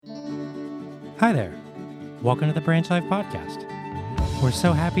Hi there. Welcome to the Branch Life Podcast. We're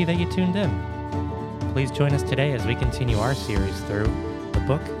so happy that you tuned in. Please join us today as we continue our series through the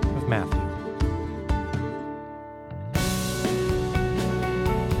book of Matthew.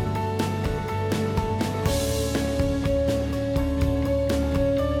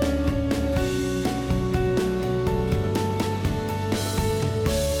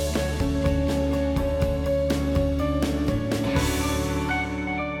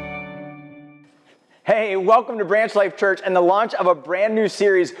 Hey, welcome to Branch Life Church and the launch of a brand new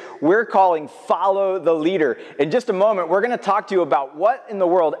series we're calling Follow the Leader. In just a moment, we're going to talk to you about what in the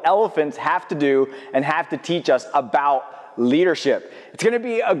world elephants have to do and have to teach us about leadership. It's going to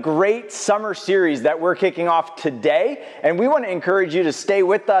be a great summer series that we're kicking off today, and we want to encourage you to stay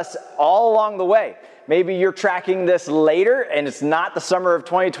with us all along the way. Maybe you're tracking this later and it's not the summer of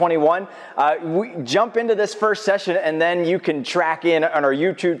 2021. We jump into this first session and then you can track in on our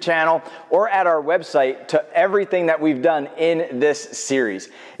YouTube channel or at our website to everything that we've done in this series.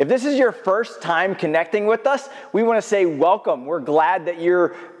 If this is your first time connecting with us, we want to say welcome. We're glad that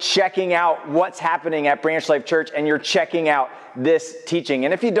you're checking out what's happening at Branch Life Church and you're checking out this teaching.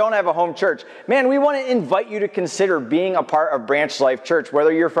 And if you don't have a home church, man, we want to invite you to consider being a part of Branch Life Church,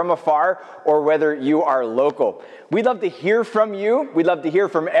 whether you're from afar or whether you are local. We'd love to hear from you. We'd love to hear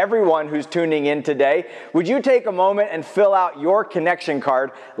from everyone who's tuning in today. Would you take a moment and fill out your connection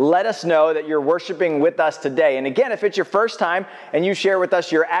card? Let us know that you're worshiping with us today. And again, if it's your first time and you share with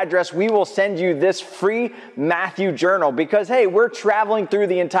us your address, we will send you this free Matthew journal because, hey, we're traveling through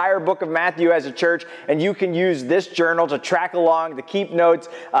the entire book of Matthew as a church, and you can use this journal to track along, to keep notes,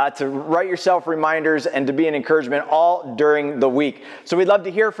 to write yourself reminders, and to be an encouragement all during the week. So we'd love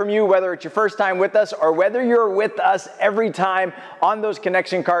to hear from you, whether it's your first time with us or whether you're with us every time. On those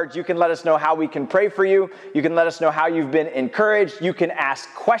connection cards, you can let us know how we can pray for you. You can let us know how you've been encouraged. You can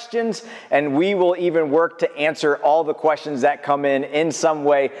ask questions, and we will even work to answer all the questions that come in some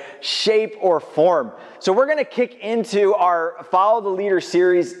way, shape, or form. So we're going to kick into our Follow the Leader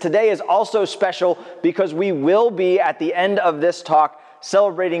series. Today is also special because we will be at the end of this talk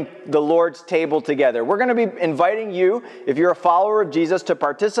celebrating the Lord's table together. We're going to be inviting you, if you're a follower of Jesus, to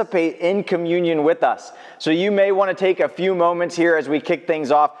participate in communion with us. So you may want to take a few moments here as we kick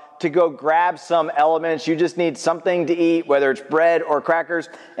things off to go grab some elements. You just need something to eat, whether it's bread or crackers,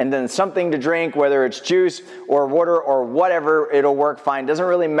 and then something to drink, whether it's juice or water or whatever, it'll work fine. Doesn't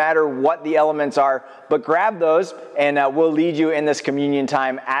really matter what the elements are, but grab those and we'll lead you in this communion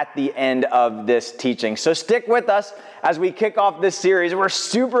time at the end of this teaching. So stick with us as we kick off this series. We're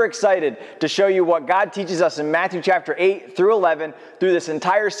super excited to show you what God teaches us in Matthew chapter 8 through 11 through this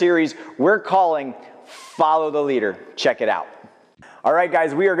entire series we're calling Follow the Leader. Check it out. All right,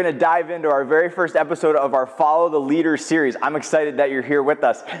 guys, we are going to dive into our very first episode of our Follow the Leader series. I'm excited that you're here with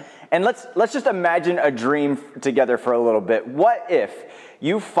us. And let's just imagine a dream together for a little bit. What if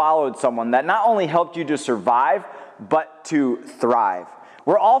you followed someone that not only helped you to survive, but to thrive?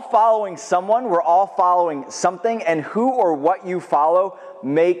 We're all following someone, we're all following something, and who or what you follow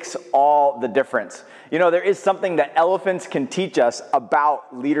makes all the difference. You know, there is something that elephants can teach us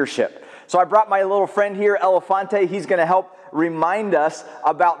about leadership. So I brought my little friend here, Elefante. He's going to help remind us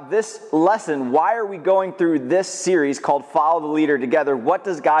about this lesson. Why are we going through this series called Follow the Leader together? What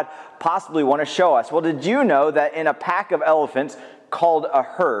does God possibly want to show us? Well, did you know that in a pack of elephants called a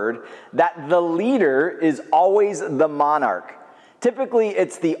herd, that the leader is always the monarch? Typically,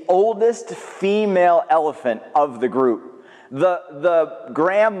 it's the oldest female elephant of the group, the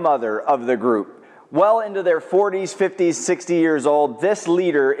grandmother of the group. Well into their 40s, 50s, 60 years old, this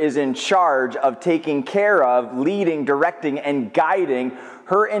leader is in charge of taking care of, leading, directing, and guiding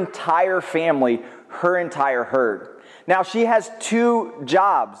her entire family, her entire herd. Now, she has two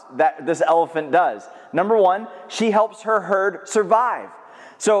jobs that this elephant does. Number one, she helps her herd survive.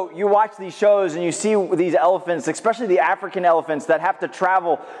 So you watch these shows and you see these elephants, especially the African elephants, that have to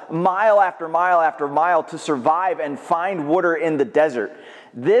travel mile after mile after mile to survive and find water in the desert.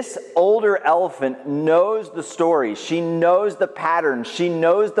 This older elephant knows the stories. She knows the patterns. She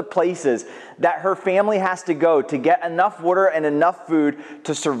knows the places that her family has to go to get enough water and enough food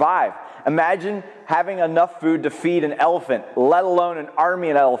to survive. Imagine having enough food to feed an elephant, let alone an army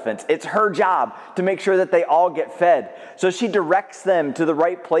of elephants. It's her job to make sure that they all get fed. So she directs them to the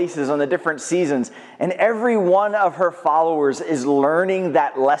right places on the different seasons. And every one of her followers is learning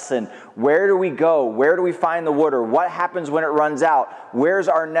that lesson. Where do we go? Where do we find the water? What happens when it runs out? Where's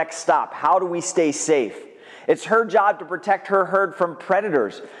our next stop? How do we stay safe? It's her job to protect her herd from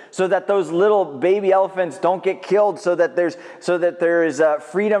predators so that those little baby elephants don't get killed, so that there is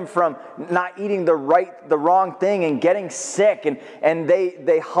freedom from not eating the wrong thing and getting sick. And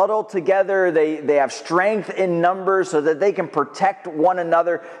they huddle together. They have strength in numbers so that they can protect one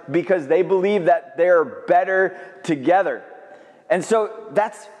another because they believe that they're better together. And so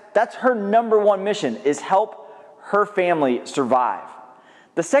that's her number one mission, is help her family survive.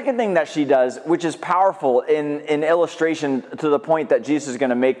 The second thing that she does, which is powerful in illustration to the point that Jesus is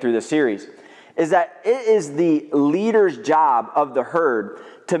going to make through the series, is that it is the leader's job of the herd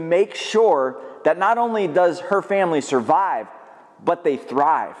to make sure that not only does her family survive, but they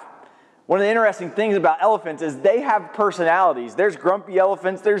thrive. One of the interesting things about elephants is they have personalities. There's grumpy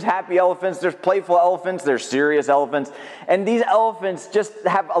elephants, there's happy elephants, there's playful elephants, there's serious elephants. And these elephants just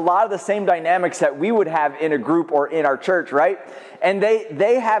have a lot of the same dynamics that we would have in a group or in our church, right? And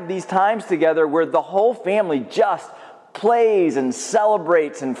they have these times together where the whole family just plays and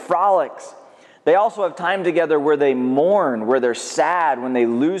celebrates and frolics. They also have time together where they mourn, where they're sad when they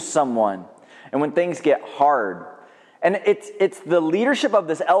lose someone and when things get hard. And it's the leadership of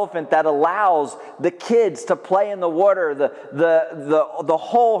this elephant that allows the kids to play in the water, the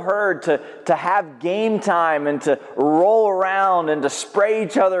whole herd to have game time and to roll around and to spray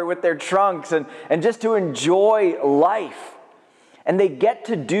each other with their trunks and just to enjoy life. And they get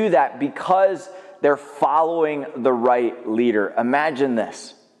to do that because they're following the right leader. Imagine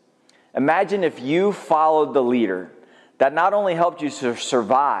this. Imagine if you followed the leader that not only helped you to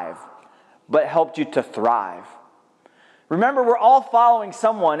survive, but helped you to thrive. Remember, we're all following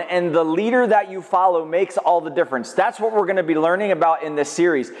someone, and the leader that you follow makes all the difference. That's what we're going to be learning about in this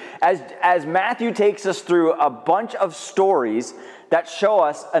series. As Matthew takes us through a bunch of stories that show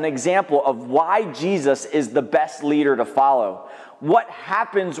us an example of why Jesus is the best leader to follow. What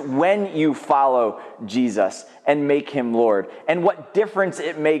happens when you follow Jesus and make him Lord, and what difference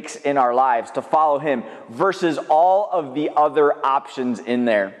it makes in our lives to follow him versus all of the other options in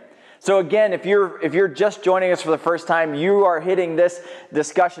there. So again, if you're just joining us for the first time, you are hitting this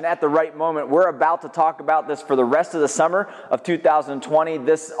discussion at the right moment. We're about to talk about this for the rest of the summer of 2020.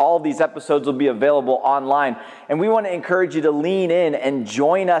 All these episodes will be available online. And we want to encourage you to lean in and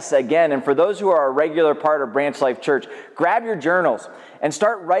join us again. And for those who are a regular part of Branch Life Church, grab your journals and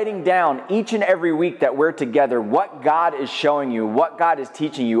start writing down each and every week that we're together what God is showing you, what God is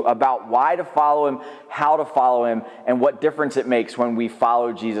teaching you about why to follow him, how to follow him, and what difference it makes when we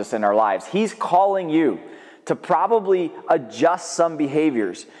follow Jesus in our lives. He's calling you to probably adjust some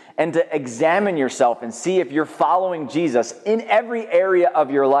behaviors and to examine yourself and see if you're following Jesus in every area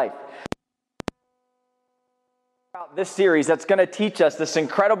of your life. This series that's going to teach us this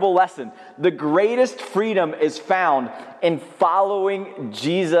incredible lesson. The greatest freedom is found in following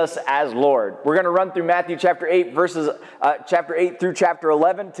Jesus as Lord. We're going to run through Matthew chapter 8 chapter 8 through chapter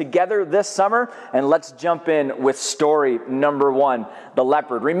 11 together this summer, and let's jump in with story number 1, the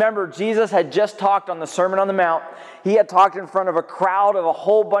leopard. Remember, Jesus had just talked on the Sermon on the Mount. He had talked in front of a crowd of a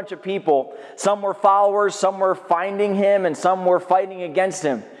whole bunch of people. Some were followers, some were finding him, and some were fighting against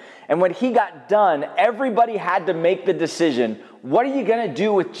him. And when he got done, everybody had to make the decision, what are you going to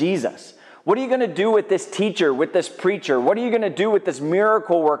do with Jesus? What are you going to do with this teacher, with this preacher? What are you going to do with this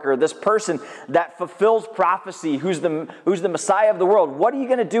miracle worker, this person that fulfills prophecy, who's the Messiah of the world? What are you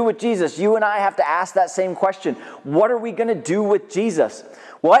going to do with Jesus? You and I have to ask that same question. What are we going to do with Jesus?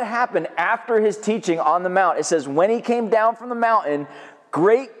 What happened after his teaching on the Mount? It says, when he came down from the mountain,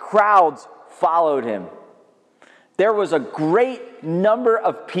 great crowds followed him. There was a great number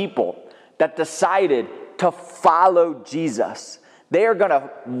of people that decided to follow Jesus. They are going to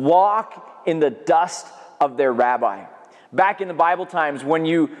walk in the dust of their rabbi. Back in the Bible times, when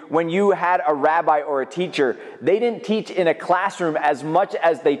you had a rabbi or a teacher, they didn't teach in a classroom as much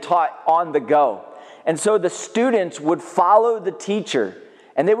as they taught on the go. And so the students would follow the teacher,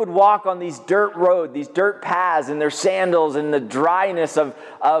 and they would walk on these dirt roads, these dirt paths in their sandals in the dryness of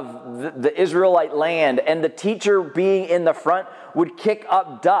the Israelite land. And the teacher being in the front would kick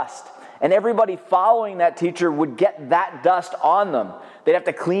up dust. And everybody following that teacher would get that dust on them. They'd have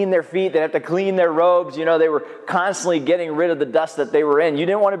to clean their feet. They'd have to clean their robes. You know, they were constantly getting rid of the dust that they were in. You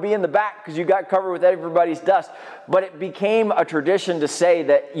didn't want to be in the back because you got covered with everybody's dust. But it became a tradition to say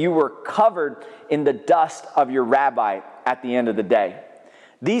that you were covered in the dust of your rabbi at the end of the day.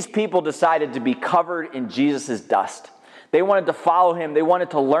 These people decided to be covered in Jesus' dust. They wanted to follow him. They wanted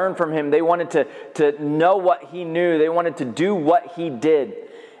to learn from him. They wanted to know what he knew. They wanted to do what he did.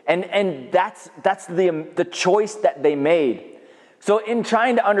 And that's the choice that they made. So in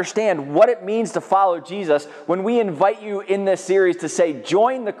trying to understand what it means to follow Jesus, when we invite you in this series to say,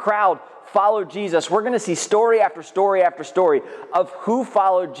 join the crowd, follow Jesus, we're going to see story after story after story of who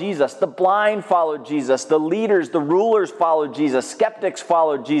followed Jesus. The blind followed Jesus. The leaders, the rulers followed Jesus. Skeptics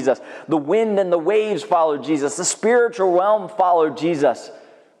followed Jesus. The wind and the waves followed Jesus. The spiritual realm followed Jesus.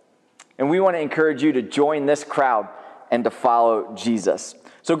 And we want to encourage you to join this crowd and to follow Jesus.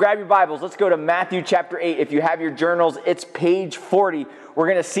 So grab your Bibles. Let's go to Matthew chapter 8. If you have your journals, it's page 40. We're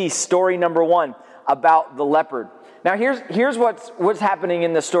going to see story number 1 about the leopard. Now here's what's happening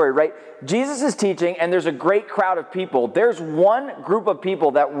in this story, right? Jesus is teaching, and there's a great crowd of people. There's one group of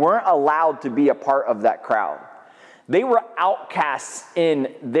people that weren't allowed to be a part of that crowd. They were outcasts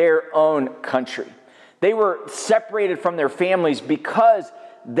in their own country. They were separated from their families because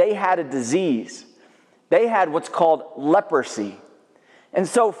they had a disease. They had what's called leprosy. And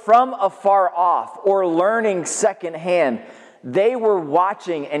so from afar off, or learning secondhand, they were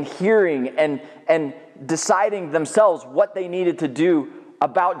watching and hearing and deciding themselves what they needed to do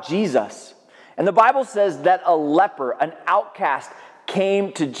about Jesus. And the Bible says that a leper, an outcast,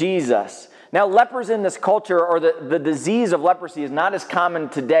 came to Jesus. Now, lepers in this culture, or the disease of leprosy, is not as common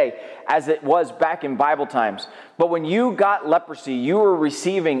today as it was back in Bible times. But when you got leprosy, you were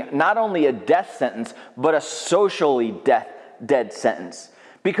receiving not only a death sentence, but a socially dead sentence.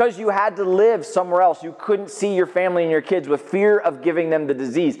 Because you had to live somewhere else. You couldn't see your family and your kids with fear of giving them the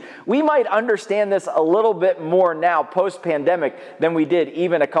disease. We might understand this a little bit more now, post-pandemic, than we did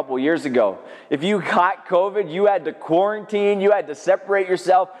even a couple years ago. If you got COVID, you had to quarantine, you had to separate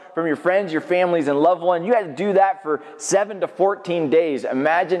yourself from your friends, your families, and loved ones. You had to do that for 7 to 14 days.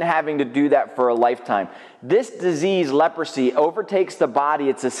 Imagine having to do that for a lifetime. This disease, leprosy, overtakes the body.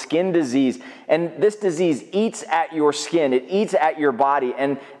 It's a skin disease. And this disease eats at your skin. It eats at your body.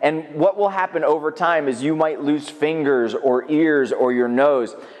 And what will happen over time is you might lose fingers or ears or your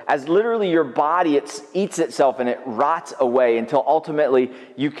nose, as literally your body eats itself and it rots away until ultimately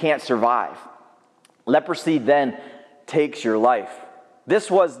you can't survive. Leprosy then takes your life.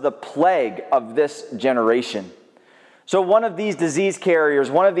 This was the plague of this generation. So one of these disease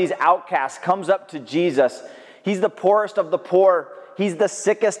carriers, one of these outcasts, comes up to Jesus. He's the poorest of the poor. He's the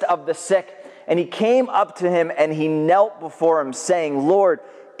sickest of the sick. And he came up to him and he knelt before him saying, Lord,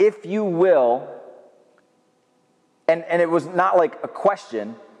 if you will, and it was not like a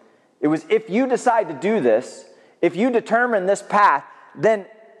question. It was, if you decide to do this, if you determine this path, then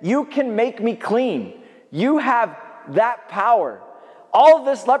you can make me clean. You have that power. All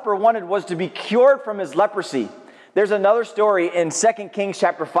this leper wanted was to be cured from his leprosy. There's another story in 2 Kings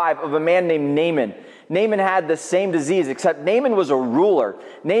chapter 5 of a man named Naaman. Naaman had the same disease, except Naaman was a ruler.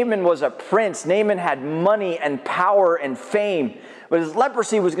 Naaman was a prince. Naaman had money and power and fame. But his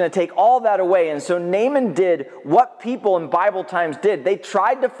leprosy was going to take all that away. And so Naaman did what people in Bible times did. They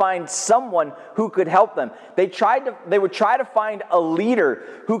tried to find someone who could help them. They would try to find a leader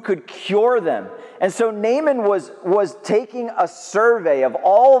who could cure them. And so Naaman was taking a survey of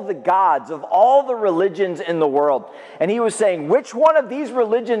all the gods, of all the religions in the world. And he was saying, which one of these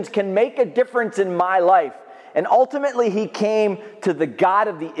religions can make a difference in my life? And ultimately he came to the God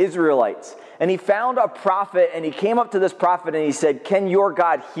of the Israelites. And he found a prophet, and he came up to this prophet and he said, can your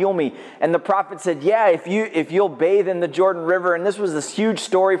God heal me? And the prophet said, yeah, if you'll bathe in the Jordan River, and this was this huge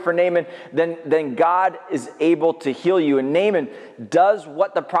story for Naaman, then God is able to heal you. And Naaman does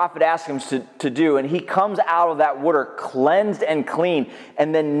what the prophet asked him to do, and he comes out of that water cleansed and clean.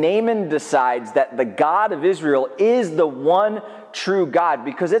 And then Naaman decides that the God of Israel is the one true God,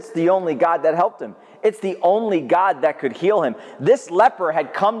 because it's the only God that helped him. It's the only God that could heal him. This leper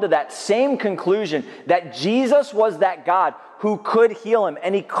had come to that same conclusion, that Jesus was that God who could heal him.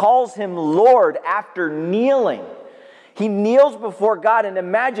 And he calls him Lord after kneeling. He kneels before God, and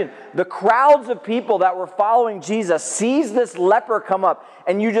imagine the crowds of people that were following Jesus sees this leper come up,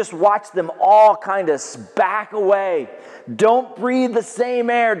 and you just watch them all kind of back away. Don't breathe the same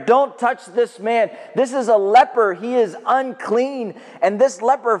air. Don't touch this man. This is a leper. He is unclean. And this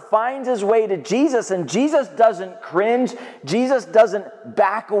leper finds his way to Jesus, and Jesus doesn't cringe. Jesus doesn't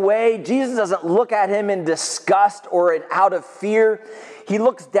back away. Jesus doesn't look at him in disgust or out of fear. He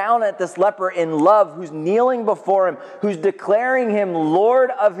looks down at this leper in love, who's kneeling before him, who's declaring him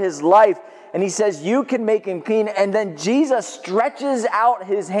Lord of his life. And he says, you can make him clean. And then Jesus stretches out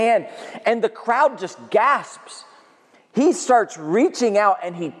his hand, and the crowd just gasps. He starts reaching out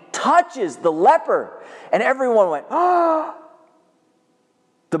and he touches the leper. And everyone went, ah.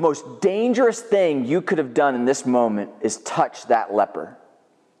 The most dangerous thing you could have done in this moment is touch that leper.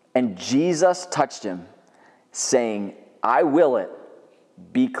 And Jesus touched him, saying, I will it.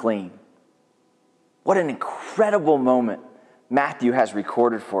 Be clean. What an incredible moment Matthew has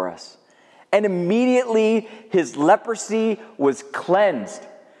recorded for us. And immediately his leprosy was cleansed.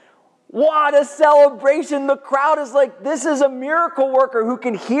 What a celebration. The crowd is like, this is a miracle worker who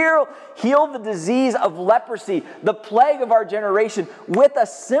can heal the disease of leprosy, the plague of our generation, with a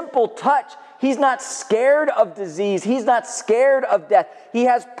simple touch. He's not scared of disease. He's not scared of death. He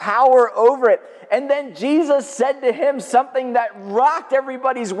has power over it. And then Jesus said to him something that rocked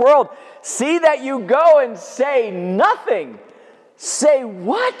everybody's world. See that you go and say nothing. Say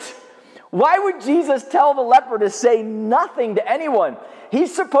what? Why would Jesus tell the leper to say nothing to anyone?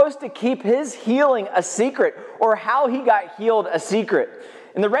 He's supposed to keep his healing a secret, or how he got healed a secret.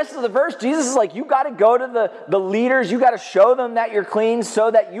 In the rest of the verse, Jesus is like, you got to go to the leaders. You got to show them that you're clean so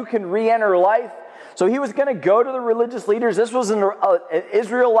that you can re-enter life. So he was going to go to the religious leaders. This was an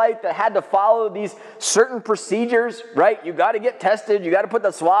Israelite that had to follow these certain procedures, right? You got to get tested. You got to put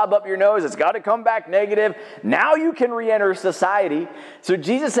the swab up your nose. It's got to come back negative. Now you can re-enter society. So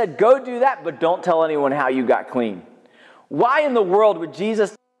Jesus said, go do that, but don't tell anyone how you got clean. Why in the world would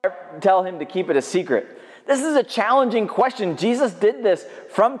Jesus tell him to keep it a secret? This is a challenging question. Jesus did this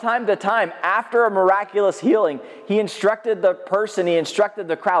from time to time. After a miraculous healing, he instructed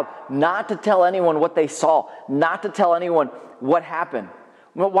the crowd not to tell anyone what they saw, not to tell anyone what happened.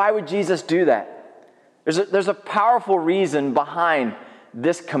 Well, why would Jesus do that? There's a powerful reason behind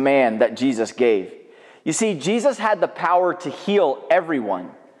this command that Jesus gave. You see, Jesus had the power to heal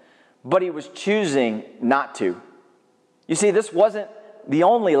everyone, but he was choosing not to. You see, this wasn't the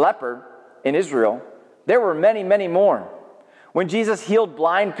only leper in Israel. There were many, many more. When Jesus healed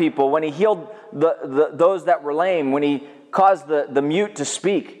blind people, when he healed those that were lame, when he caused the mute to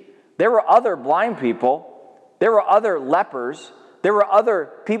speak, there were other blind people. There were other lepers. There were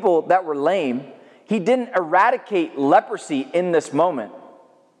other people that were lame. He didn't eradicate leprosy in this moment.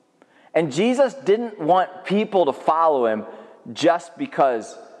 And Jesus didn't want people to follow him just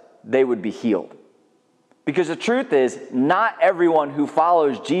because they would be healed. Because the truth is, not everyone who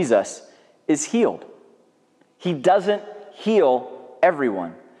follows Jesus is healed. He doesn't heal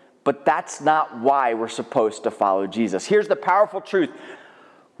everyone, but that's not why we're supposed to follow Jesus. Here's the powerful truth.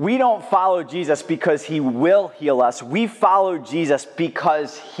 We don't follow Jesus because he will heal us. We follow Jesus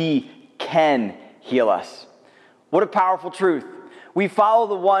because he can heal us. What a powerful truth. We follow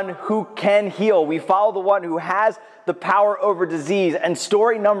the one who can heal. We follow the one who has the power over disease. And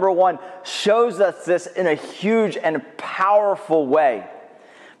story number 1 shows us this in a huge and powerful way.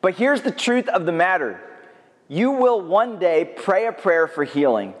 But here's the truth of the matter. You will one day pray a prayer for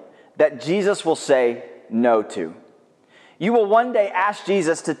healing that Jesus will say no to. You will one day ask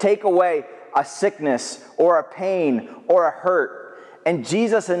Jesus to take away a sickness or a pain or a hurt, and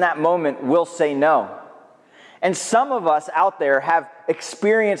Jesus in that moment will say no. And some of us out there have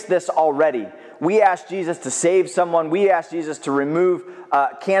experienced this already. We ask Jesus to save someone. We ask Jesus to remove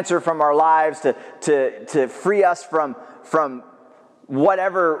cancer from our lives, to free us from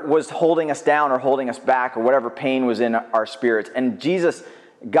whatever was holding us down or holding us back, or whatever pain was in our spirits. And Jesus,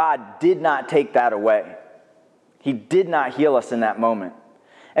 God, did not take that away. He did not heal us in that moment.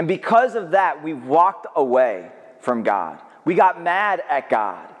 And because of that, we walked away from God. We got mad at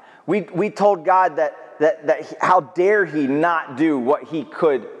God. We told God that how dare he not do what he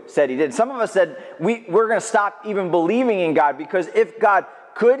said he did. Some of us said we're going to stop even believing in God, because if God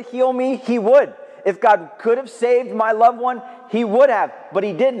could heal me, he would. If God could have saved my loved one, he would have, but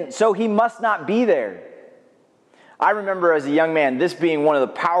he didn't, so he must not be there. I remember as a young man, this being one of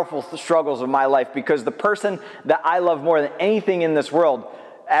the powerful struggles of my life, because the person that I love more than anything in this world,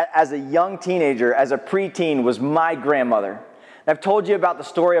 as a young teenager, as a preteen, was my grandmother. I've told you about the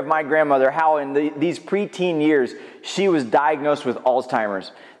story of my grandmother, how in these preteen years, she was diagnosed with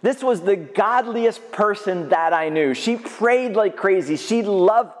Alzheimer's. This was the godliest person that I knew. She prayed like crazy. She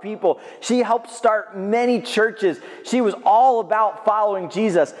loved people. She helped start many churches. She was all about following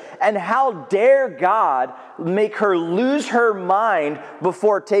Jesus. And how dare God make her lose her mind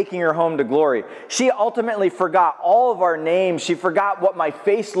before taking her home to glory? She ultimately forgot all of our names. She forgot what my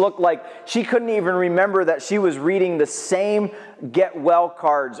face looked like. She couldn't even remember that she was reading the same get well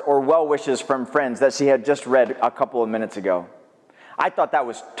cards or well wishes from friends that she had just read a couple of minutes ago. I thought that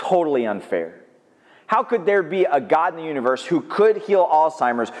was totally unfair. How could there be a God in the universe who could heal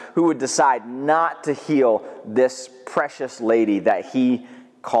Alzheimer's, who would decide not to heal this precious lady that he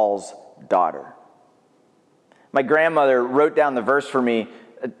calls daughter? My grandmother wrote down the verse for me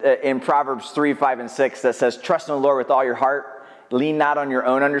in Proverbs 3, 5, and 6 that says, "Trust in the Lord with all your heart, lean not on your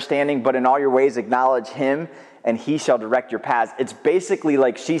own understanding, but in all your ways acknowledge him, and he shall direct your paths." It's basically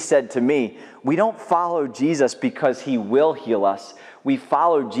like she said to me, we don't follow Jesus because he will heal us. We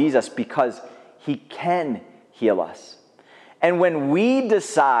follow Jesus because he can heal us. And when we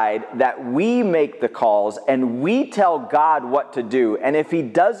decide that we make the calls and we tell God what to do, and if he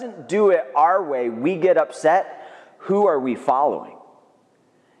doesn't do it our way, we get upset, who are we following?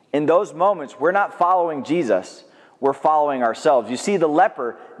 In those moments, we're not following Jesus, we're following ourselves. You see, the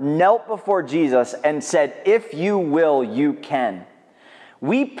leper knelt before Jesus and said, if you will, you can.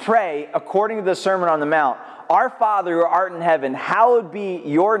 We pray, according to the Sermon on the Mount, our Father who art in heaven, hallowed be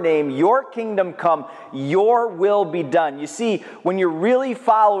your name, your kingdom come, your will be done. You see, when you're really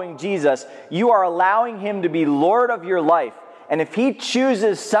following Jesus, you are allowing him to be Lord of your life. And if he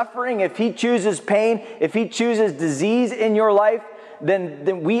chooses suffering, if he chooses pain, if he chooses disease in your life,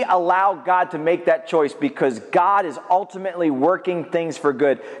 then we allow God to make that choice, because God is ultimately working things for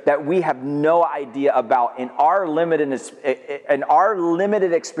good that we have no idea about. In our limited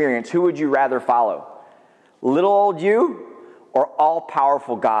experience, who would you rather follow? Little old you or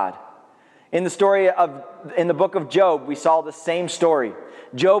all-powerful God? In the book of Job, we saw the same story.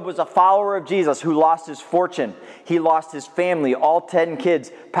 Job was a follower of Jesus who lost his fortune. He lost his family. All 10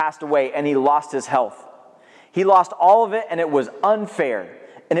 kids passed away, and he lost his health. He lost all of it, and it was unfair,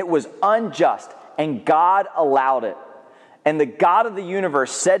 and it was unjust, and God allowed it. And the God of the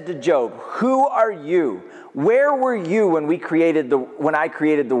universe said to Job, who are you? Where were you when I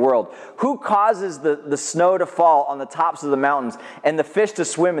created the world? Who causes the snow to fall on the tops of the mountains and the fish to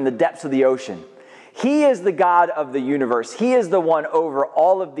swim in the depths of the ocean? He is the God of the universe. He is the one over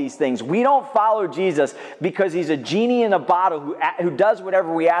all of these things. We don't follow Jesus because he's a genie in a bottle who does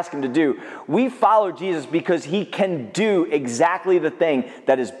whatever we ask him to do. We follow Jesus because he can do exactly the thing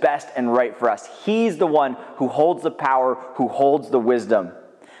that is best and right for us. He's the one who holds the power, who holds the wisdom.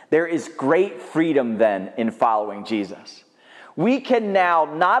 There is great freedom then in following Jesus. We can now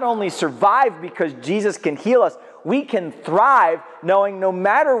not only survive because Jesus can heal us, we can thrive knowing no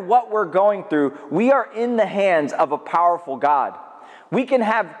matter what we're going through, we are in the hands of a powerful God. We can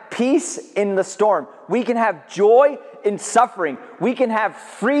have peace in the storm. We can have joy in suffering. We can have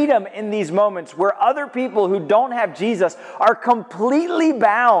freedom in these moments where other people who don't have Jesus are completely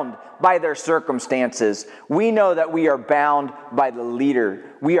bound by their circumstances. We know that we are bound by the leader.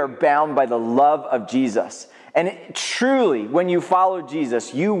 We are bound by the love of Jesus. And truly, when you follow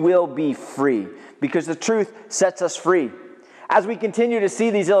Jesus, you will be free, because the truth sets us free. As we continue to see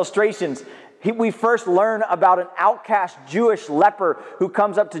these illustrations, we first learn about an outcast Jewish leper who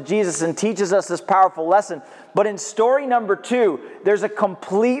comes up to Jesus and teaches us this powerful lesson. But in story number 2, there's a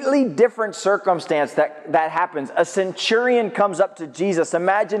completely different circumstance that happens. A centurion comes up to Jesus.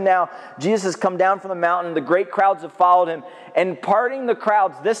 Imagine now, Jesus has come down from the mountain. The great crowds have followed him. And parting the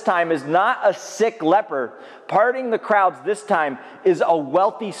crowds this time is not a sick leper. Parting the crowds this time is a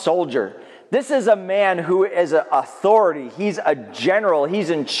wealthy soldier. This is a man who is an authority. He's a general. He's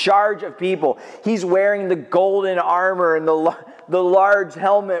in charge of people. He's wearing the golden armor and the large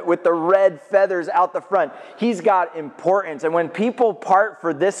helmet with the red feathers out the front. He's got importance. And when people part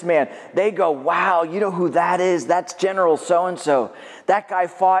for this man, they go, wow, you know who that is? That's General so-and-so. That guy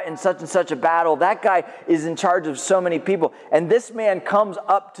fought in such and such a battle. That guy is in charge of so many people. And this man comes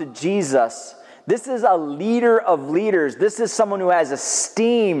up to Jesus. This is a leader of leaders. This is someone who has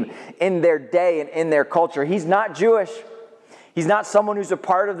esteem in their day and in their culture. He's not Jewish. He's not someone who's a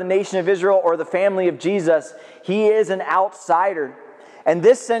part of the nation of Israel or the family of Jesus. He is an outsider. And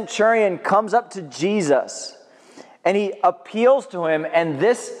this centurion comes up to Jesus and he appeals to him. And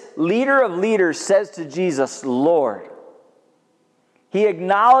this leader of leaders says to Jesus, Lord. He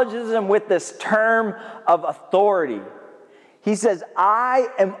acknowledges him with this term of authority. He says, I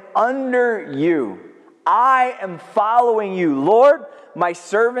am under you. I am following you. Lord, my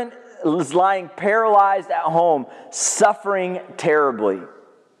servant is lying paralyzed at home, suffering terribly.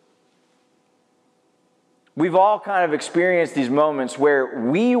 We've all kind of experienced these moments where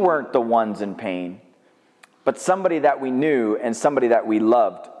we weren't the ones in pain, but somebody that we knew and somebody that we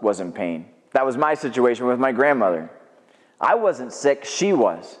loved was in pain. That was my situation with my grandmother. I wasn't sick, she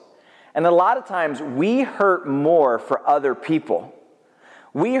was. And a lot of times we hurt more for other people.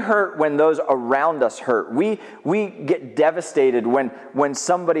 We hurt when those around us hurt. We get devastated when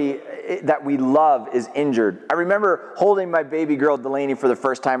somebody that we love is injured. I remember holding my baby girl Delaney for the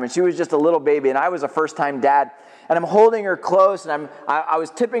first time, and she was just a little baby, and I was a first-time dad. And I'm holding her close, and I was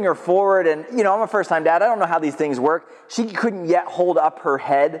tipping her forward, and I'm a first-time dad. I don't know how these things work. She couldn't yet hold up her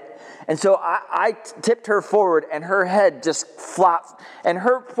head. And so I tipped her forward, and her head just flopped, and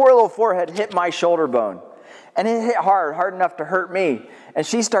her poor little forehead hit my shoulder bone. And it hit hard enough to hurt me. And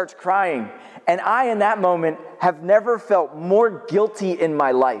she starts crying. And I, in that moment, have never felt more guilty in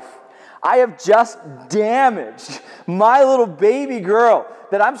my life. I have just damaged my little baby girl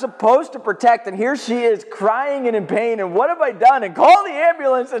that I'm supposed to protect, and here she is crying and in pain, and what have I done? And call the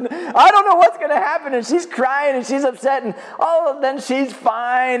ambulance, and I don't know what's going to happen, and she's crying, and she's upset, and then she's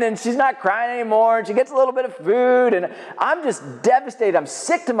fine, and she's not crying anymore, and she gets a little bit of food, and I'm just devastated. I'm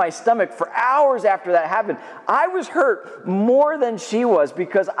sick to my stomach for hours after that happened. I was hurt more than she was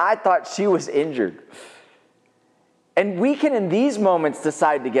because I thought she was injured. And we can, in these moments,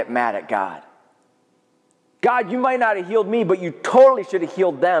 decide to get mad at God. God, you might not have healed me, but you totally should have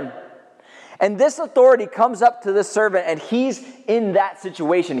healed them. And this authority comes up to this servant, and he's in that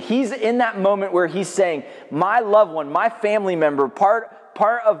situation. He's in that moment where he's saying, my loved one, my family member, part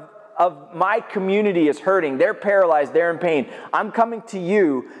of my community is hurting. They're paralyzed. They're in pain. I'm coming to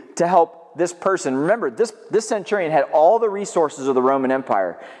you to help this person. Remember, this centurion had all the resources of the Roman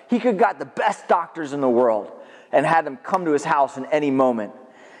Empire. He could have got the best doctors in the world and had them come to his house in any moment.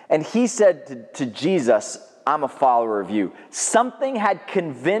 And he said to Jesus, I'm a follower of you. Something had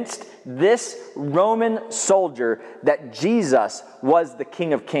convinced this Roman soldier that Jesus was the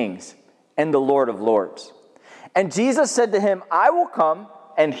King of Kings and the Lord of Lords. And Jesus said to him, I will come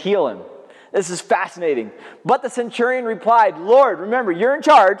and heal him. This is fascinating. But the centurion replied, Lord, remember, you're in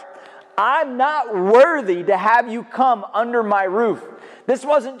charge. I'm not worthy to have you come under my roof. This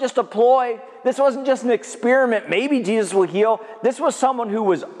wasn't just a ploy. This wasn't just an experiment. Maybe Jesus will heal. This was someone who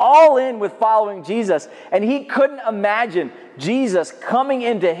was all in with following Jesus. And he couldn't imagine Jesus coming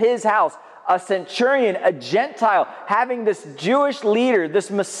into his house, a centurion, a Gentile, having this Jewish leader, this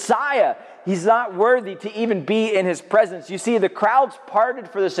Messiah. He's not worthy to even be in his presence. You see, the crowds parted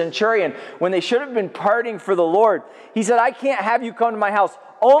for the centurion when they should have been parting for the Lord. He said, I can't have you come to my house.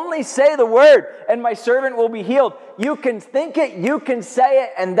 Only say the word, and my servant will be healed. You can think it, you can say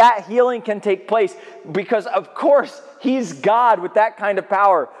it, and that healing can take place. Because, of course, he's God with that kind of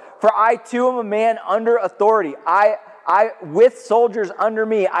power. For I, too, am a man under authority. I with soldiers under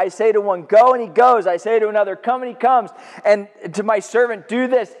me. I say to one, go, and he goes. I say to another, come, and he comes. And to my servant, do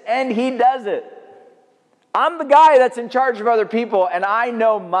this, and he does it. I'm the guy that's in charge of other people, and I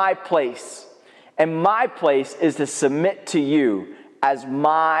know my place. And my place is to submit to you as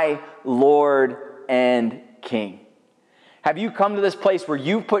my Lord and King. Have you come to this place where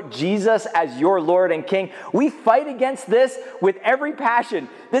you put Jesus as your Lord and King? We fight against this with every passion.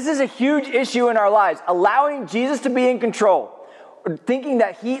 This is a huge issue in our lives. Allowing Jesus to be in control. Thinking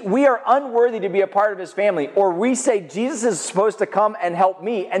that we are unworthy to be a part of his family. Or we say Jesus is supposed to come and help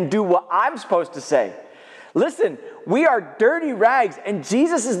me and do what I'm supposed to say. Listen, we are dirty rags and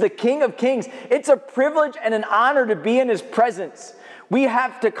Jesus is the King of Kings. It's a privilege and an honor to be in his presence. We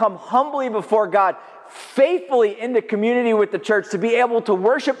have to come humbly before God, faithfully into community with the church to be able to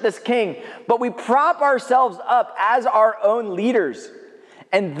worship this King. But we prop ourselves up as our own leaders.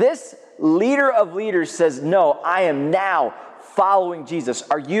 And this leader of leaders says, no, I am now following Jesus.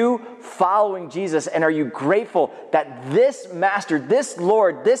 Are you following Jesus? And are you grateful that this master, this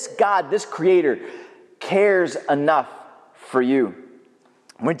Lord, this God, this creator cares enough for you?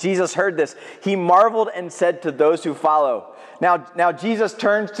 When Jesus heard this, he marveled and said to those who follow. Now Jesus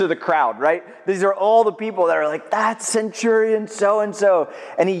turns to the crowd, right? These are all the people that are like, that centurion so-and-so.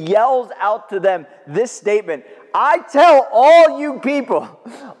 And he yells out to them this statement, I tell all you people,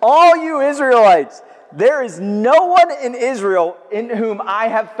 all you Israelites, there is no one in Israel in whom I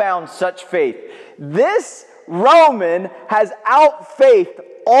have found such faith. This Roman has outfaithed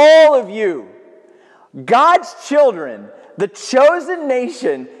all of you. God's children, the chosen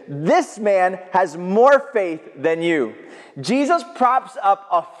nation, this man has more faith than you. Jesus props up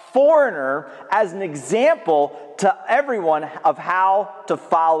a foreigner as an example to everyone of how to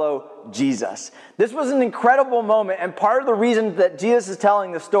follow Jesus. This was an incredible moment, and part of the reason that Jesus is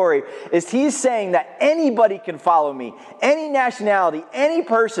telling the story is he's saying that anybody can follow me, any nationality, any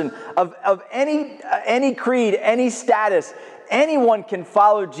person of any creed, any status, anyone can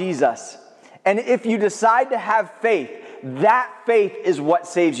follow Jesus. And if you decide to have faith, that faith is what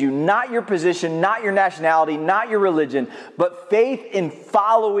saves you. Not your position, not your nationality, not your religion, but faith in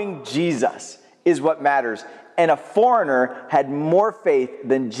following Jesus is what matters. And a foreigner had more faith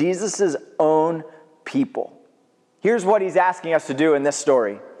than Jesus' own people. Here's what he's asking us to do in this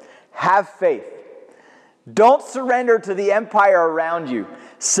story. Have faith. Don't surrender to the empire around you.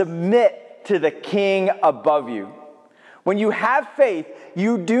 Submit to the king above you. When you have faith,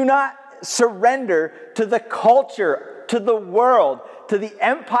 you do not surrender to the culture, to the world, to the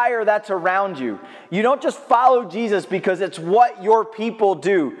empire that's around you. You don't just follow Jesus because it's what your people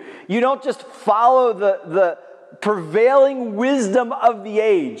do. You don't just follow the prevailing wisdom of the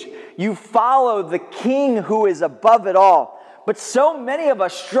age. You follow the King who is above it all. But so many of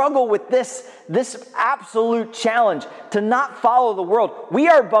us struggle with this absolute challenge to not follow the world. We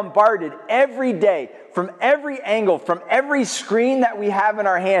are bombarded every day from every angle, from every screen that we have in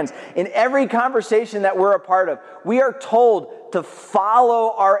our hands, in every conversation that we're a part of. We are told to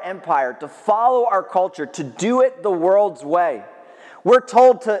follow our empire, to follow our culture, to do it the world's way. We're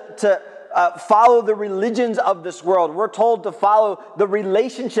told to follow the religions of this world. We're told to follow the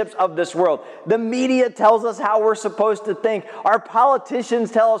relationships of this world. The media tells us how we're supposed to think. Our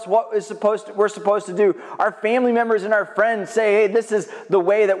politicians tell us what we're supposed to do. Our family members and our friends say, hey, this is the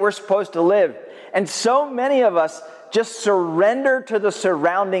way that we're supposed to live. And so many of us just surrender to the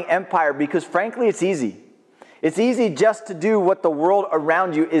surrounding empire because, frankly, it's easy. It's easy just to do what the world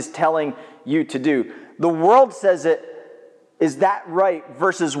around you is telling you to do. The world says it. Is that right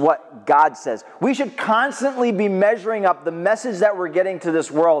versus what God says? We should constantly be measuring up the message that we're getting to this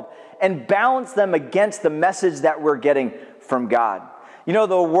world and balance them against the message that we're getting from God. You know,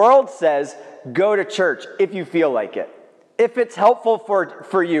 the world says, go to church if you feel like it. If it's helpful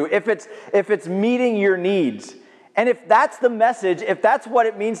for you, if it's meeting your needs. And if that's the message, if that's what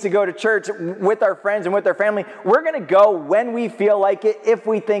it means to go to church with our friends and with our family, we're going to go when we feel like it, if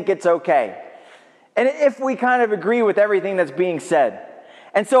we think it's okay. And if we kind of agree with everything that's being said.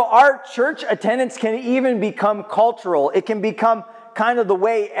 And so our church attendance can even become cultural. It can become kind of the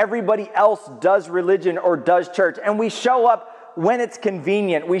way everybody else does religion or does church. And we show up when it's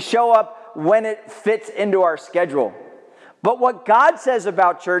convenient. We show up when it fits into our schedule. But what God says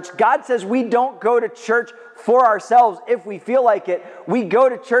about church, God says we don't go to church for ourselves if we feel like it. We go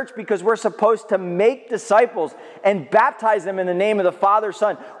to church because we're supposed to make disciples and baptize them in the name of the Father,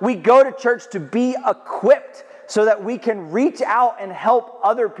 Son. We go to church to be equipped so that we can reach out and help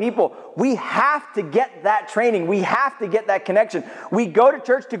other people. We have to get that training. We have to get that connection. We go to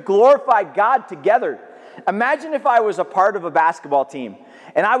church to glorify God together. Imagine if I was a part of a basketball team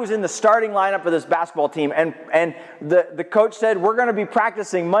and I was in the starting lineup for this basketball team and the coach said, we're going to be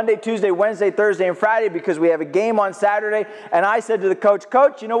practicing Monday, Tuesday, Wednesday, Thursday, and Friday because we have a game on Saturday. And I said to the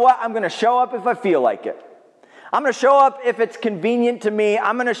coach, you know what? I'm going to show up if I feel like it. I'm going to show up if it's convenient to me.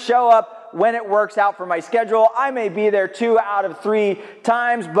 I'm going to show up when it works out for my schedule. I may be there 2 out of 3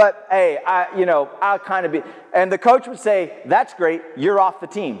 times, but hey, I'll kind of be. And the coach would say, that's great. You're off the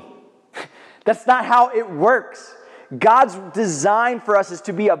team. That's not how it works. God's design for us is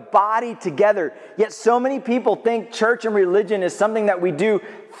to be a body together. Yet so many people think church and religion is something that we do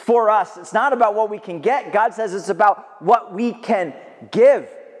for us. It's not about what we can get. God says it's about what we can give.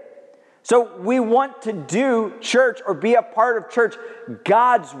 So we want to do church or be a part of church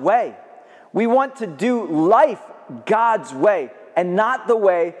God's way. We want to do life God's way and not the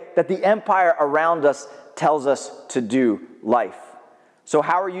way that the empire around us tells us to do life. So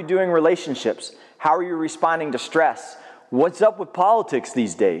how are you doing relationships? How are you responding to stress? What's up with politics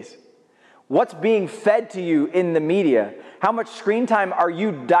these days? What's being fed to you in the media? How much screen time are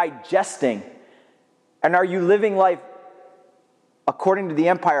you digesting? And are you living life according to the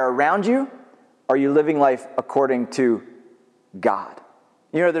empire around you? Or are you living life according to God?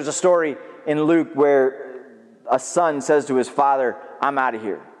 You know, there's a story in Luke where a son says to his father, I'm out of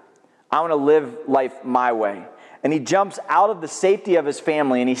here. I want to live life my way. And he jumps out of the safety of his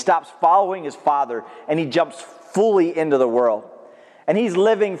family and he stops following his father and he jumps fully into the world. And he's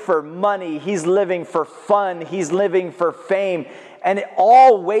living for money, he's living for fun, he's living for fame, and it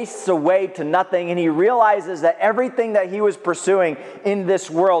all wastes away to nothing. And he realizes that everything that he was pursuing in this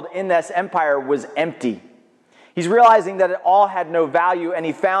world, in this empire, was empty. He's realizing that it all had no value, and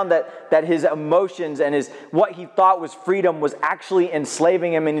he found that his emotions and what he thought was freedom was actually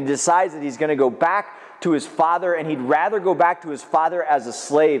enslaving him, and he decides that he's going to go back to his father, and he'd rather go back to his father as a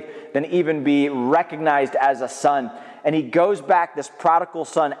slave than even be recognized as a son. And he goes back, this prodigal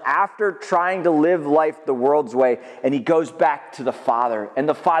son, after trying to live life the world's way, and he goes back to the father. And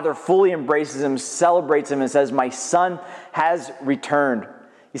the father fully embraces him, celebrates him, and says, my son has returned.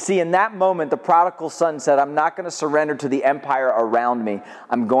 You see, in that moment, the prodigal son said, I'm not going to surrender to the empire around me.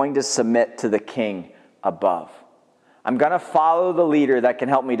 I'm going to submit to the king above. I'm going to follow the leader that can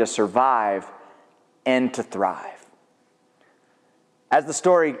help me to survive and to thrive. As the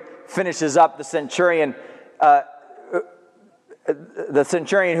story finishes up, the centurion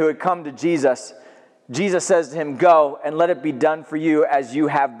who had come to Jesus says to him, go and let it be done for you as you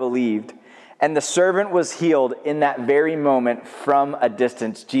have believed. And the servant was healed in that very moment from a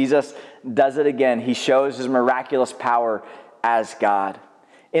distance. Jesus does it again. He shows his miraculous power as God.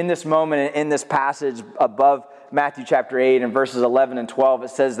 In this moment, in this passage above Matthew chapter 8 and verses 11 and 12, it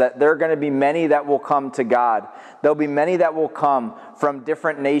says that there are going to be many that will come to God. There'll be many that will come from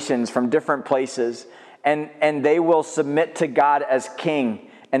different nations, from different places. and they will submit to God as king,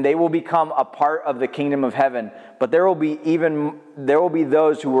 and they will become a part of the kingdom of heaven. But there will be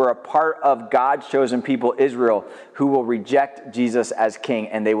those who were a part of God's chosen people, Israel, who will reject Jesus as king,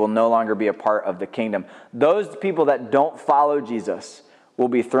 and they will no longer be a part of the kingdom. Those people that don't follow Jesus will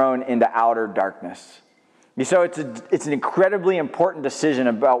be thrown into outer darkness. So it's an incredibly important decision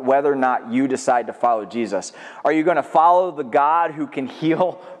about whether or not you decide to follow Jesus. Are you going to follow the God who can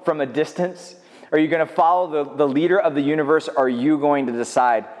heal from a distance? Are you going to follow the leader of the universe? Or are you going to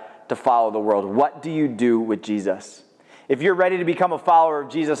decide to follow the world? What do you do with Jesus? If you're ready to become a follower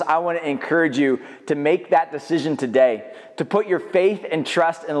of Jesus, I want to encourage you to make that decision today, to put your faith and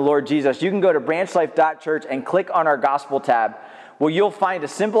trust in the Lord Jesus. You can go to branchlife.church and click on our gospel tab, where you'll find a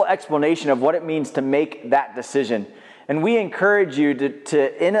simple explanation of what it means to make that decision. And we encourage you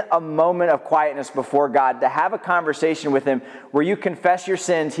to, in a moment of quietness before God, to have a conversation with Him where you confess your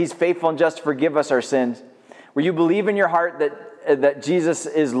sins. He's faithful and just to forgive us our sins. Where you believe in your heart that Jesus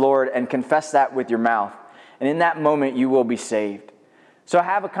is Lord and confess that with your mouth. And in that moment, you will be saved. So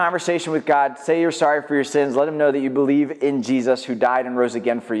have a conversation with God. Say you're sorry for your sins. Let Him know that you believe in Jesus who died and rose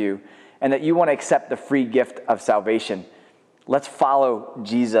again for you, and that you want to accept the free gift of salvation. Let's follow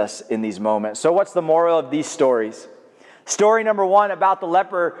Jesus in these moments. So what's the moral of these stories? Story number 1 about the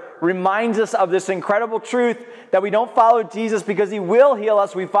leper reminds us of this incredible truth that we don't follow Jesus because He will heal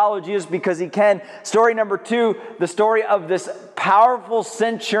us. We follow Jesus because He can. Story number 2, the story of this powerful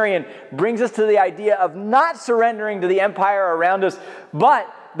centurion, brings us to the idea of not surrendering to the empire around us,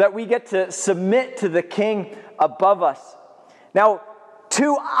 but that we get to submit to the king above us. Now,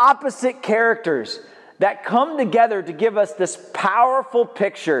 2 opposite characters that come together to give us this powerful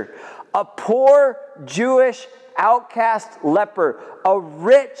picture. A poor Jewish outcast leper, a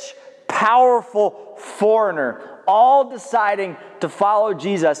rich, powerful foreigner, all deciding to follow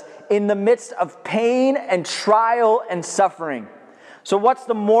Jesus in the midst of pain and trial and suffering. So what's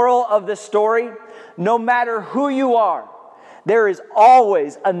the moral of this story? No matter who you are, there is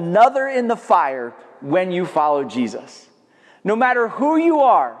always another in the fire when you follow Jesus. No matter who you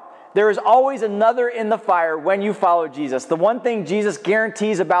are, there is always another in the fire when you follow Jesus. The one thing Jesus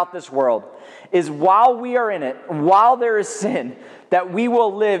guarantees about this world is while we are in it, while there is sin, that we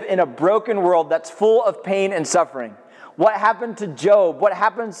will live in a broken world that's full of pain and suffering. What happened to Job, what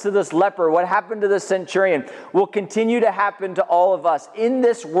happens to this leper, what happened to this centurion will continue to happen to all of us. In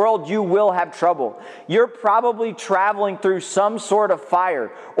this world, you will have trouble. You're probably traveling through some sort of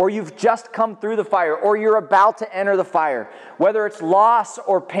fire, or you've just come through the fire, or you're about to enter the fire. Whether it's loss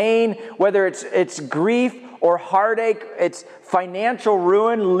or pain, whether it's grief or heartache, it's financial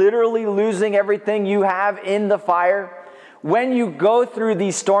ruin, literally losing everything you have in the fire. When you go through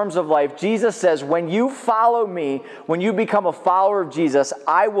these storms of life, Jesus says, when you follow me, when you become a follower of Jesus,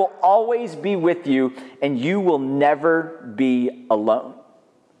 I will always be with you and you will never be alone.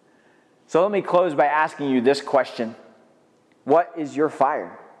 So let me close by asking you this question. What is your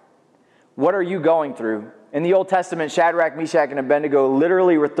fire? What are you going through? In the Old Testament, Shadrach, Meshach, and Abednego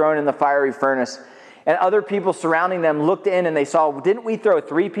literally were thrown in the fiery furnace. And other people surrounding them looked in and they saw, didn't we throw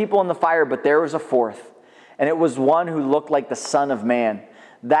 3 people in the fire, but there was a 4th. And it was one who looked like the Son of Man.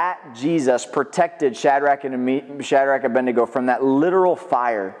 That Jesus protected Shadrach and Abednego from that literal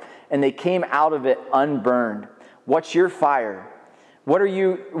fire, and they came out of it unburned. What's your fire? What are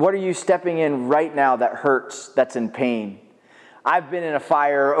you stepping in right now that hurts, that's in pain? I've been in a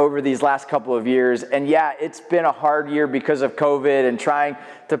fire over these last couple of years, and yeah, it's been a hard year because of COVID and trying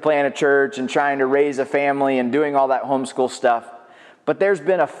to plant a church and trying to raise a family and doing all that homeschool stuff. But there's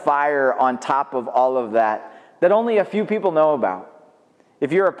been a fire on top of all of that only a few people know about.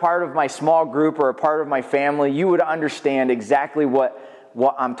 If you're a part of my small group or a part of my family, you would understand exactly what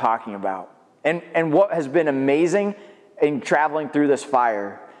I'm talking about. And what has been amazing in traveling through this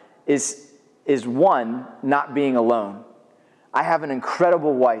fire is one, not being alone. I have an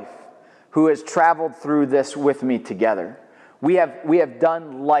incredible wife who has traveled through this with me together. We have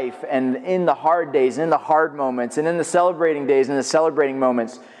done life, and in the hard days, in the hard moments, and in the celebrating days, and the celebrating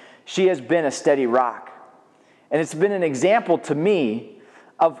moments, she has been a steady rock. And it's been an example to me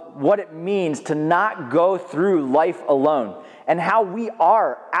of what it means to not go through life alone and how we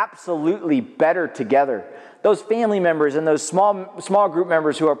are absolutely better together. Those family members and those small group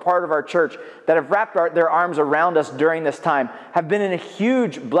members who are part of our church that have wrapped their arms around us during this time have been a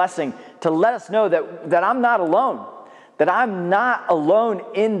huge blessing to let us know that I'm not alone, that I'm not alone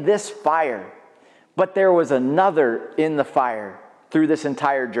in this fire, but there was another in the fire through this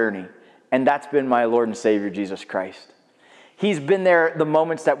entire journey. And that's been my Lord and Savior, Jesus Christ. He's been there the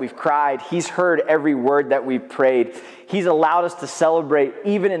moments that we've cried. He's heard every word that we've prayed. He's allowed us to celebrate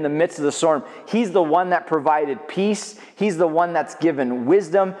even in the midst of the storm. He's the one that provided peace. He's the one that's given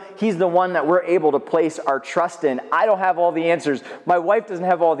wisdom. He's the one that we're able to place our trust in. I don't have all the answers. My wife doesn't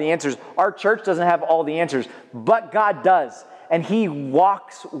have all the answers. Our church doesn't have all the answers, but God does. And He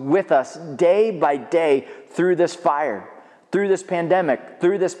walks with us day by day through this fire, through this pandemic,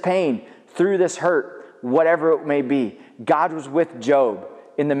 through this pain, through this hurt, whatever it may be. God was with Job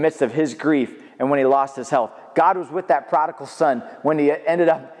in the midst of his grief and when he lost his health. God was with that prodigal son when he ended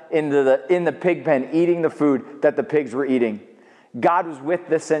up in the pig pen eating the food that the pigs were eating. God was with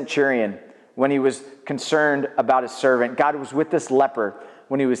this centurion when he was concerned about his servant. God was with this leper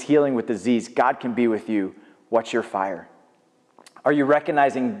when he was healing with disease. God can be with you. What's your fire? Are you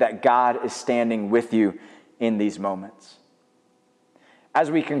recognizing that God is standing with you in these moments? As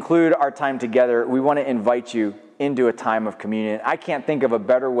we conclude our time together, we want to invite you into a time of communion. I can't think of a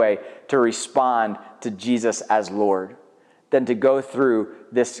better way to respond to Jesus as Lord than to go through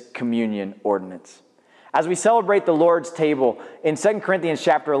this communion ordinance. As we celebrate the Lord's table in 2 Corinthians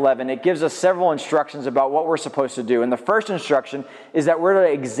chapter 11, it gives us several instructions about what we're supposed to do. And the first instruction is that we're to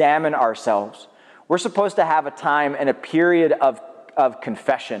examine ourselves. We're supposed to have a time and a period of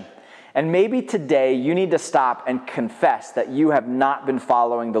confession. And maybe today you need to stop and confess that you have not been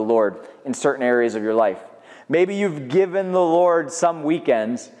following the Lord in certain areas of your life. Maybe you've given the Lord some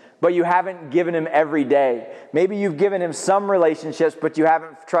weekends, but you haven't given Him every day. Maybe you've given Him some relationships, but you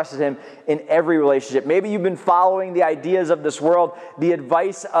haven't trusted Him in every relationship. Maybe you've been following the ideas of this world, the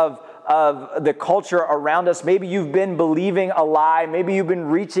advice of the culture around us. Maybe you've been believing a lie. Maybe you've been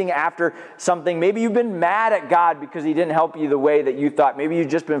reaching after something. Maybe you've been mad at God because He didn't help you the way that you thought. Maybe you've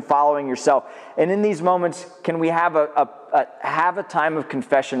just been following yourself. And in these moments, can we have a time of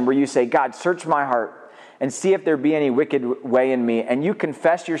confession where you say, God, search my heart and see if there be any wicked way in me. And you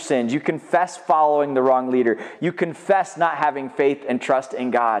confess your sins. You confess following the wrong leader. You confess not having faith and trust in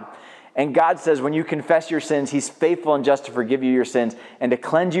God. And God says when you confess your sins, He's faithful and just to forgive you your sins and to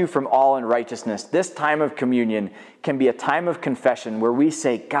cleanse you from all unrighteousness. This time of communion can be a time of confession where we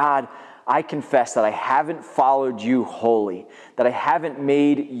say, God, I confess that I haven't followed you wholly, that I haven't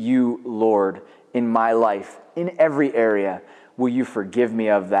made you Lord in my life, in every area. Will you forgive me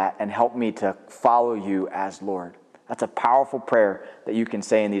of that and help me to follow you as Lord? That's a powerful prayer that you can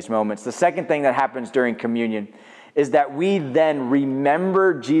say in these moments. The second thing that happens during communion is that we then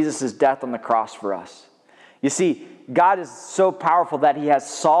remember Jesus' death on the cross for us. You see, God is so powerful that He has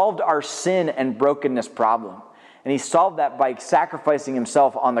solved our sin and brokenness problem. And He solved that by sacrificing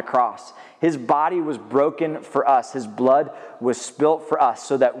Himself on the cross. His body was broken for us. His blood was spilt for us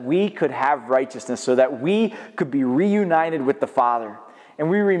so that we could have righteousness, so that we could be reunited with the Father. And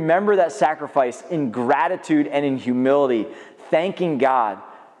we remember that sacrifice in gratitude and in humility, thanking God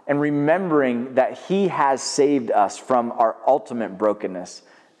and remembering that He has saved us from our ultimate brokenness,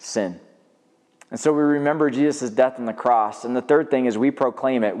 sin. And so we remember Jesus' death on the cross. And the third thing is we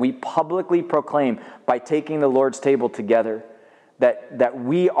proclaim it. We publicly proclaim by taking the Lord's table together that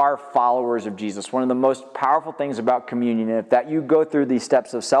we are followers of Jesus. One of the most powerful things about communion is that you go through these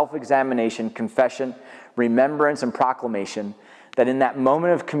steps of self-examination, confession, remembrance, and proclamation, that in that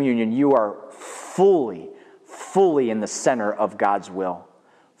moment of communion, you are fully in the center of God's will,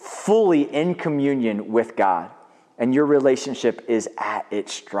 fully in communion with God. And your relationship is at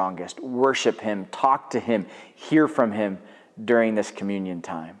its strongest. Worship Him, talk to Him, hear from Him during this communion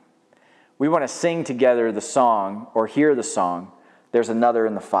time. We want to sing together the song, or hear the song, There's Another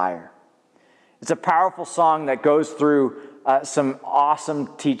in the Fire. It's a powerful song that goes through some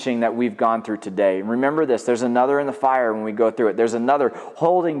awesome teaching that we've gone through today. And remember this, there's another in the fire when we go through it. There's another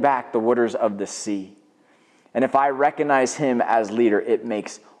holding back the waters of the sea. And if I recognize Him as leader, it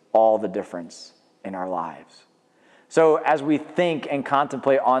makes all the difference in our lives. So as we think and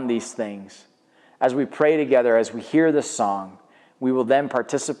contemplate on these things, as we pray together, as we hear this song, we will then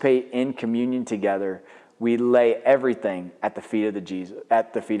participate in communion together. We lay everything at the feet of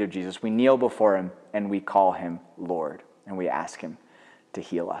Jesus. We kneel before Him and we call Him Lord, and we ask Him to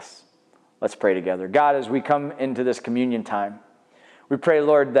heal us. Let's pray together. God, as we come into this communion time, we pray,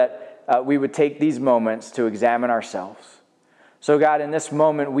 Lord, that we would take these moments to examine ourselves. So God, in this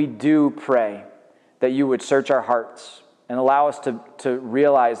moment, we do pray that you would search our hearts and allow us to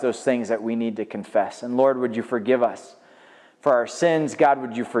realize those things that we need to confess. And Lord, would you forgive us for our sins? God,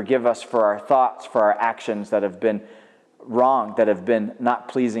 would you forgive us for our thoughts, for our actions that have been wrong, that have been not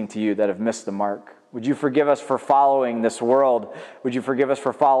pleasing to you, that have missed the mark? Would you forgive us for following this world? Would you forgive us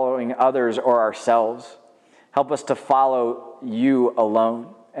for following others or ourselves? Help us to follow you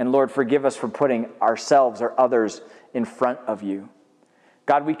alone. And Lord, forgive us for putting ourselves or others in front of you.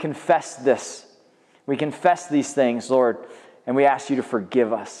 God, we confess this. We confess these things, Lord, and we ask you to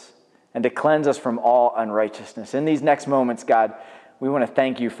forgive us and to cleanse us from all unrighteousness. In these next moments, God, we want to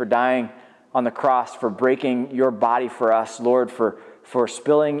thank you for dying on the cross, for breaking your body for us, Lord, for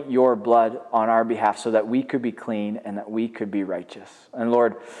spilling your blood on our behalf so that we could be clean and that we could be righteous. And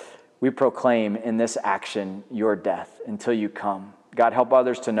Lord, we proclaim in this action your death until you come. God, help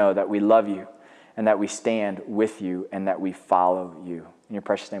others to know that we love you and that we stand with you and that we follow you. In your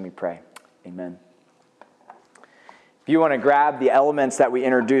precious name we pray. Amen. If you want to grab the elements that we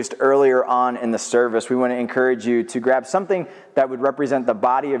introduced earlier on in the service, we want to encourage you to grab something that would represent the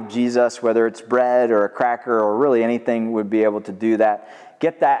body of Jesus, whether it's bread or a cracker or really anything would be able to do that.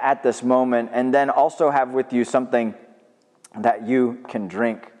 Get that at this moment, and then also have with you something that you can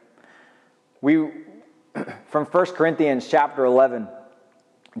drink. From 1 Corinthians chapter 11,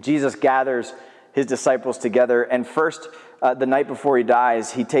 Jesus gathers his disciples together, and first, the night before he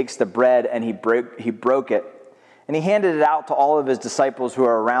dies, he takes the bread and he broke it. And he handed it out to all of his disciples who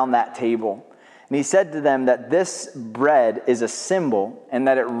are around that table. And he said to them that this bread is a symbol and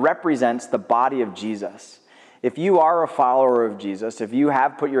that it represents the body of Jesus. If you are a follower of Jesus, if you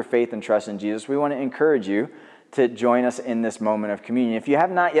have put your faith and trust in Jesus, we want to encourage you to join us in this moment of communion. If you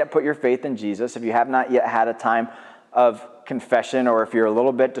have not yet put your faith in Jesus, if you have not yet had a time of confession, or if you're a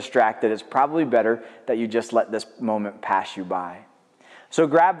little bit distracted, it's probably better that you just let this moment pass you by. So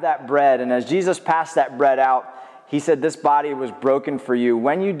grab that bread, and as Jesus passed that bread out, he said, this body was broken for you.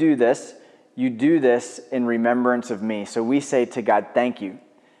 When you do this in remembrance of me. So we say to God, thank you.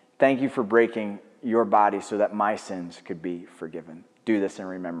 Thank you for breaking your body so that my sins could be forgiven. Do this in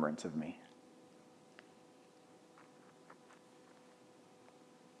remembrance of me.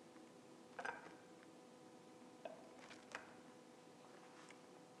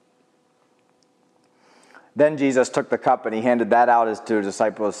 Then Jesus took the cup and he handed that out to his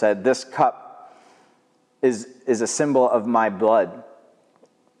disciples and said, this cup is a symbol of my blood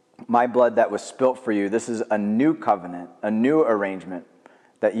that was spilt for you. This is a new covenant, a new arrangement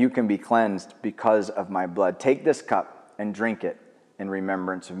that you can be cleansed because of my blood. Take this cup and drink it in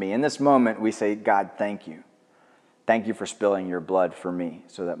remembrance of me. In this moment, we say, God, thank you. Thank you for spilling your blood for me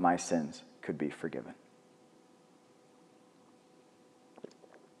so that my sins could be forgiven.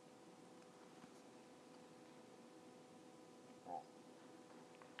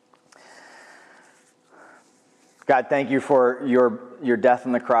 God, thank you for your death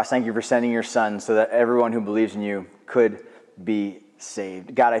on the cross. Thank you for sending your son so that everyone who believes in you could be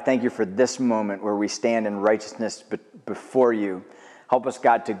saved. God, I thank you for this moment where we stand in righteousness before you. Help us,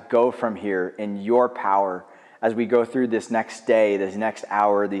 God, to go from here in your power as we go through this next day, this next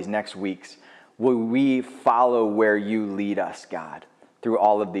hour, these next weeks. Will we follow where you lead us, God, through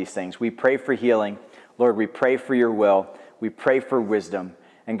all of these things? We pray for healing. Lord, we pray for your will. We pray for wisdom.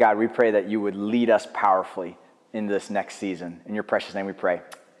 And God, we pray that you would lead us powerfully in this next season. In your precious name we pray.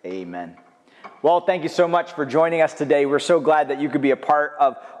 Amen. Well, thank you so much for joining us today. We're so glad that you could be a part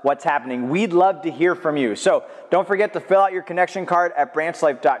of what's happening. We'd love to hear from you. So don't forget to fill out your connection card at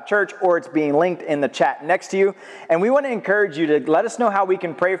branchlife.church, or it's being linked in the chat next to you. And we want to encourage you to let us know how we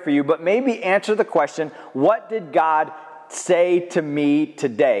can pray for you, but maybe answer the question, what did God say to me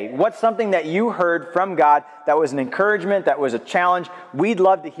today? What's something that you heard from God that was an encouragement, that was a challenge? We'd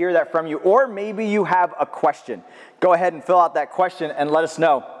love to hear that from you. Or maybe you have a question. Go ahead and fill out that question and let us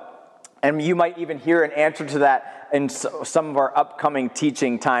know. And you might even hear an answer to that in some of our upcoming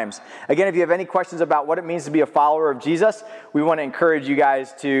teaching times. Again, if you have any questions about what it means to be a follower of Jesus, we want to encourage you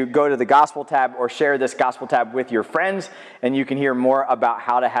guys to go to the Gospel tab or share this Gospel tab with your friends, and you can hear more about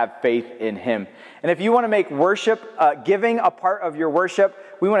how to have faith in Him. And if you want to make worship, giving a part of your worship,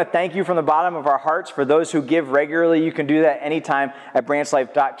 we want to thank you from the bottom of our hearts for those who give regularly. You can do that anytime at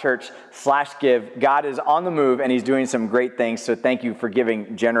branchlife.church/give. God is on the move, and He's doing some great things, so thank you for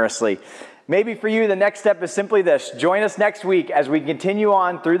giving generously. Maybe for you, the next step is simply this. Join us next week as we continue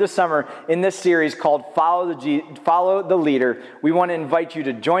on through the summer in this series called Follow the Leader. We want to invite you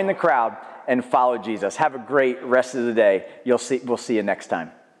to join the crowd and follow Jesus. Have a great rest of the day. We'll see you next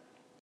time.